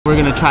We're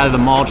gonna try the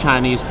mall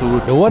Chinese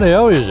food. What the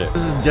hell is it?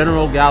 This is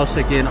General Gao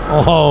chicken.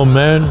 Oh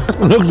man,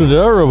 it looks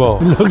terrible.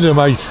 It looks at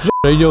my shit.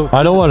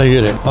 I don't want to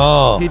eat it.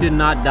 Oh. He did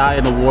not die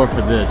in the war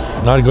for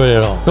this. Not good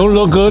at all. Don't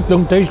look good,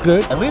 don't taste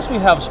good. At least we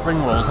have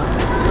spring rolls.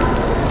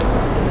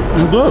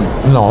 It's good.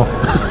 No.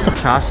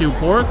 Char siu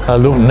pork?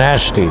 Look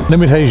nasty. Let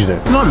me taste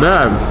it. Not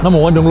bad. Number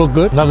one, don't look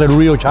good. Not the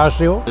real char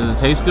siu. Does it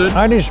taste good?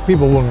 Chinese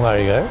people wouldn't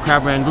like it.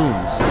 Crab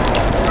rangoons.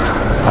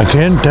 I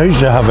can't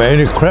taste it. Have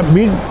any crab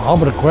meat? How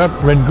about the crab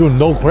rangoon?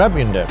 No crab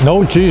in there.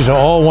 No cheese,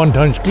 all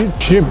one-ton skin.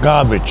 Cheap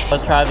garbage.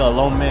 Let's try the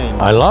lo mein.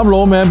 I love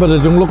lo mein, but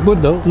it don't look good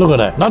though. Look at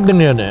that.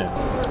 Nothing in there.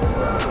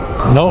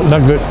 No,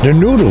 not good. The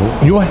noodle,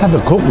 you have to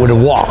cook with a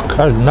wok.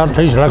 That's not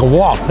tasting like a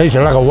wok.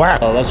 Tasting like a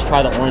whack. Let's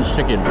try the orange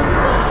chicken.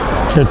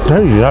 It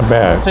tastes not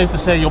bad. Safe to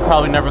say you'll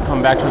probably never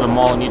come back to the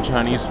mall and eat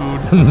Chinese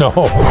food. No.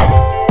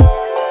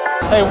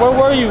 Hey, where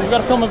were you? You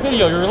gotta film a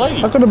video. You're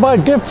late. I'm gonna buy a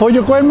gift for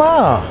your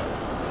grandma.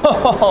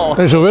 Oh.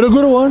 It's a very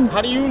good one. How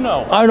do you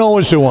know? I know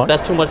what you want.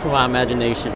 That's too much for my imagination.